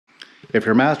If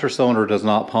your master cylinder does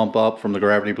not pump up from the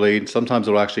gravity bleed, sometimes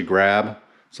it'll actually grab.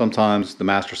 Sometimes the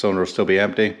master cylinder will still be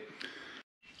empty.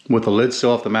 With the lid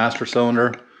still off the master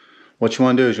cylinder, what you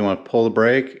want to do is you want to pull the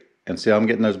brake and see how I'm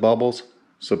getting those bubbles.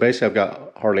 So basically I've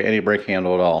got hardly any brake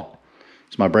handle at all.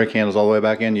 So my brake handle's all the way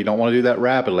back in. You don't want to do that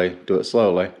rapidly, do it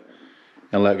slowly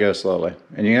and let go slowly.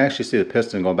 And you can actually see the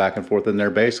piston going back and forth in there.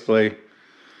 Basically,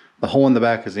 the hole in the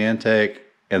back is the intake,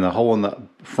 and the hole in the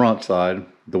front side,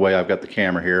 the way I've got the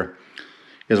camera here,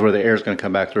 is where the air is going to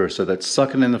come back through. So that's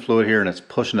sucking in the fluid here and it's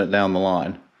pushing it down the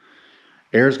line.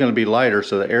 Air is going to be lighter,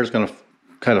 so the air is going to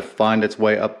kind of find its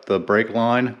way up the brake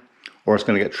line, or it's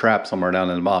going to get trapped somewhere down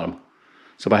in the bottom.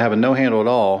 So by having no handle at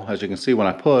all, as you can see when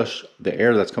I push, the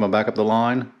air that's coming back up the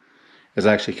line is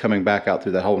actually coming back out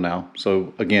through that hole now.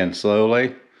 So again,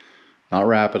 slowly, not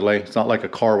rapidly. It's not like a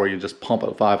car where you just pump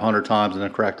it 500 times and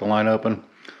then crack the line open.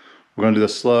 We're going to do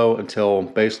this slow until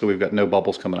basically we've got no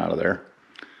bubbles coming out of there.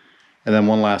 And then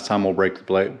one last time we'll break the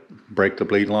bleed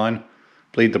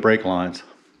brake lines.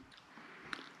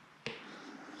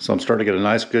 So I'm starting to get a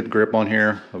nice good grip on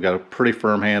here. I've got a pretty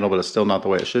firm handle, but it's still not the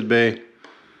way it should be.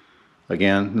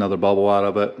 Again, another bubble out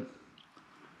of it.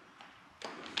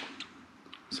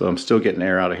 So I'm still getting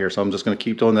air out of here. So I'm just going to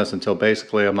keep doing this until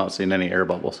basically I'm not seeing any air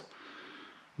bubbles.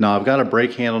 Now I've got a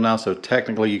brake handle now, so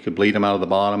technically you could bleed them out of the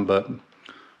bottom, but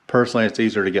personally it's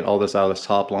easier to get all this out of this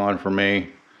top line for me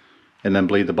and then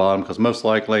bleed the bottom, because most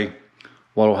likely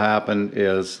what will happen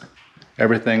is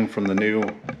everything from the new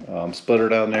splitter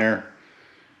down there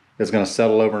is going to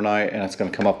settle overnight and it's going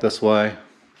to come up this way.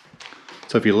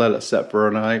 So if you let it set for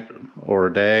a night or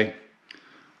a day,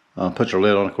 put your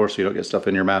lid on, of course, so you don't get stuff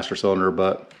in your master cylinder,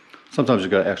 but sometimes you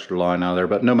got extra line out of there.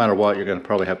 But no matter what, you're going to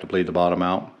probably have to bleed the bottom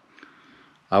out.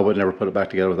 I would never put it back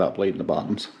together without bleeding the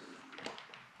bottoms.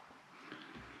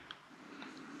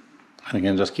 And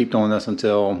again, just keep doing this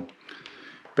until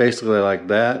basically like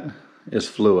that is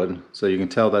fluid. So you can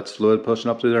tell that's fluid pushing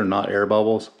up through there, not air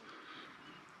bubbles. So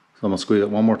I'm going to squeeze it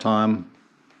one more time.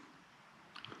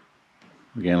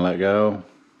 Again, let go,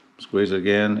 squeeze it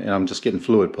again, and I'm just getting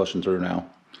fluid pushing through now.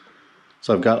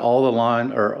 So I've got all the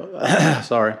line, or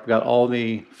sorry, I've got all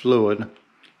the fluid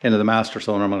into the master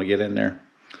cylinder. I'm going to get in there.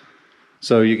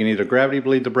 So you can either gravity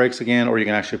bleed the brakes again, or you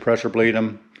can actually pressure bleed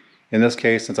them. In this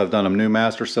case, since I've done a new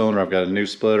master cylinder, I've got a new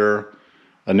splitter,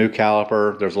 a new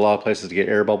caliper. There's a lot of places to get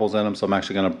air bubbles in them, so I'm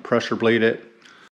actually going to pressure bleed it